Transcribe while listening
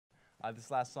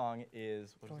This last song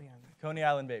is Coney Island. Coney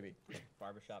Island Baby.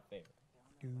 Barbershop favorite.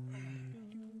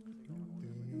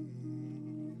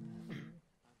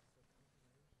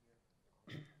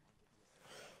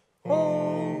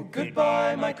 Oh,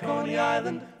 goodbye, my Coney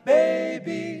Island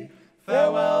baby.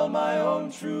 Farewell, my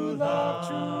own true love,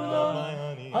 my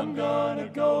honey. I'm gonna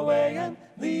go away and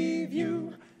leave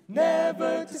you,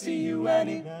 never to see you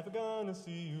any. Never gonna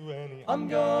see you any. I'm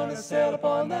gonna sail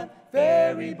upon that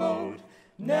ferry boat,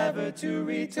 never to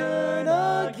return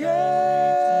again.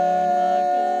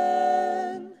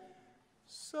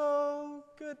 So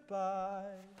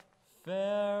goodbye,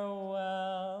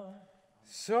 Farewell.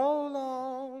 so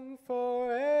long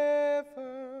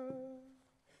forever.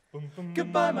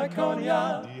 Goodbye, my Coney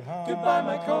Island. Goodbye,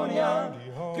 my Coney Island.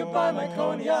 Goodbye, my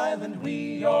Coney Island.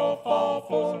 We all fall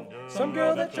for some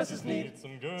girl that dresses neat,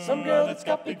 some girl that's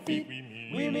got big feet.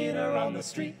 We meet her on the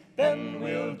street, then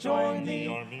we'll join the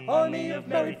army of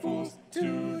married fools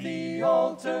to the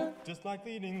altar. Just like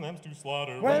leading lambs to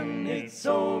slaughter. When it's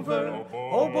over,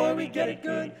 oh boy, we get it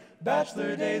good.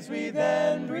 Bachelor days we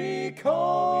then recall.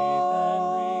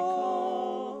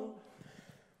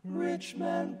 Rich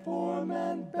man, poor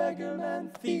man, beggar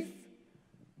man, thief,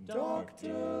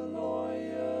 doctor,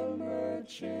 lawyer,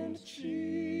 merchant,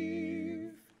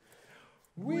 chief.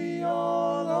 We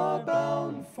all are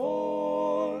bound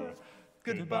for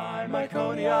goodbye, my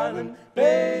Coney Island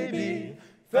baby.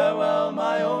 Farewell,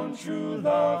 my own true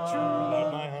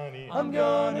love, my honey. I'm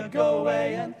gonna go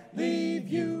away and leave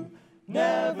you,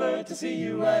 never to see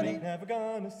you any. Never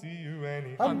gonna see you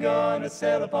any. I'm gonna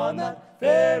sail upon that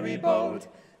ferry boat,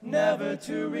 never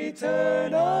to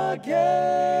return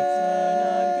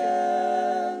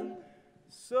again.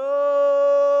 So,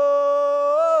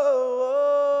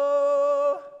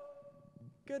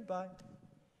 goodbye.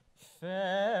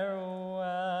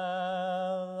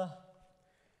 Farewell.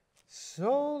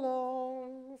 So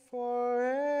long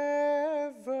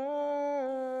forever.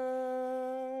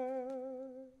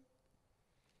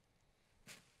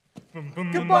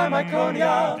 Goodbye, my Coney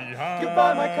Island.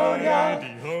 Goodbye, my Coney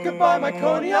Island. Goodbye, my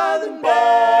Coney Island. Bye, my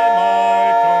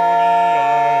Coney